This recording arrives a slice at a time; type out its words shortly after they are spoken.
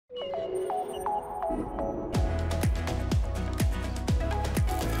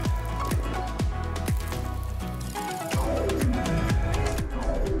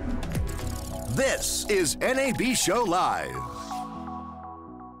This is NAB Show Live.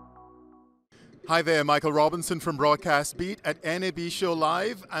 Hi there, Michael Robinson from Broadcast Beat at NAB Show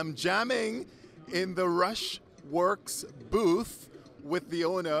Live. I'm jamming in the Rushworks booth with the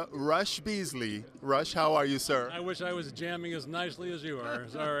owner, Rush Beesley. Rush, how are you, sir? I wish I was jamming as nicely as you are.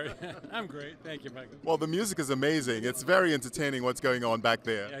 Sorry. I'm great. Thank you, Michael. Well, the music is amazing. It's very entertaining what's going on back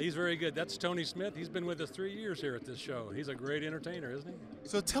there. Yeah, he's very good. That's Tony Smith. He's been with us 3 years here at this show. He's a great entertainer, isn't he?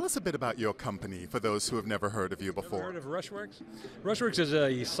 So tell us a bit about your company for those who have never heard of you before. Ever heard of Rushworks? Rushworks is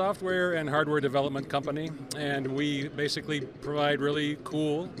a software and hardware development company, and we basically provide really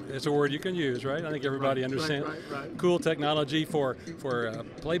cool, it's a word you can use, right? I think everybody understands. Right. Cool technology for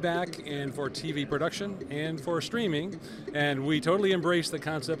playback and for TV production and for streaming, and we totally embrace the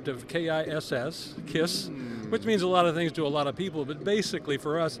concept of KISS, which means a lot of things to a lot of people, but basically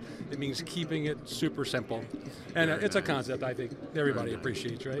for us it means keeping it super simple. And it's a concept I think everybody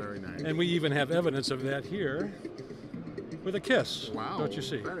appreciates, right? Very nice. And we even have evidence of that here with a kiss. Wow. Don't you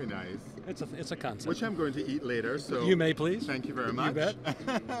see? Very nice. It's a concept. Which I'm going to eat later, so... You may, please. Thank you very much. You bet.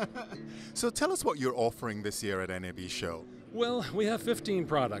 So tell us what you're offering this year at NAB Show. Well, we have 15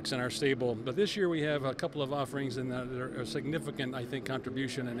 products in our stable, but this year we have a couple of offerings that are a significant, I think,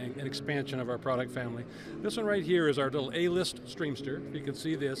 contribution and expansion of our product family. This one right here is our little A-List Streamster. You can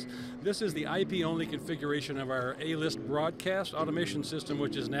see this. This is the IP-only configuration of our A-List broadcast automation system,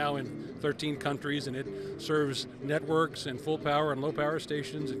 which is now in 13 countries, and it serves networks and full power and low power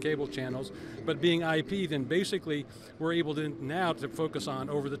stations and cable channels. But being IP, then basically we're able to now to focus on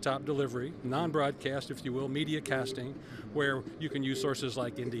over-the-top delivery, non-broadcast, if you will, media casting, where you can use sources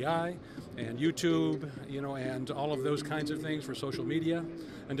like NDI and YouTube, and all of those kinds of things for social media,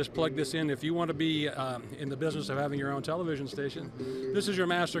 and just plug this in. If you want to be in the business of having your own television station, this is your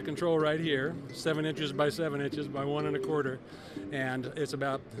master control right here, 7 inches by 7 inches by 1 1/4, and it's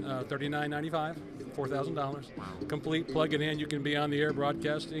about $39.95, $4,000. Wow. Complete, plug it in, you can be on the air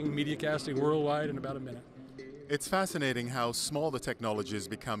broadcasting, media casting worldwide in about a minute. It's fascinating how small the technology is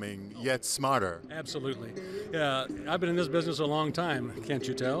becoming, yet smarter. Absolutely. I've been in this business a long time, can't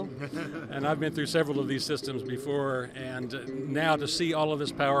you tell? And I've been through several of these systems before, and now to see all of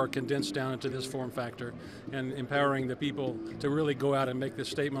this power condensed down into this form factor and empowering the people to really go out and make this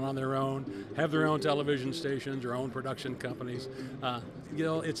statement on their own, have their own television stations, their own production companies.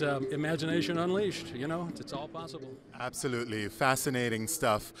 It's imagination unleashed, it's all possible. Absolutely, fascinating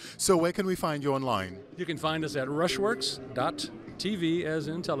stuff. So where can we find you online? You can find us at Rushworks.tv, as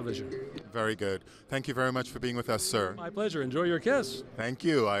in television. Very good. Thank you very much for being with us, sir. My pleasure. Enjoy your kiss. Thank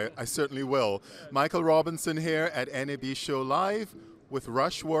you. I certainly will. Michael Robinson here at NAB Show Live with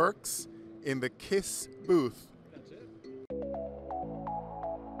Rushworks in the KISS booth.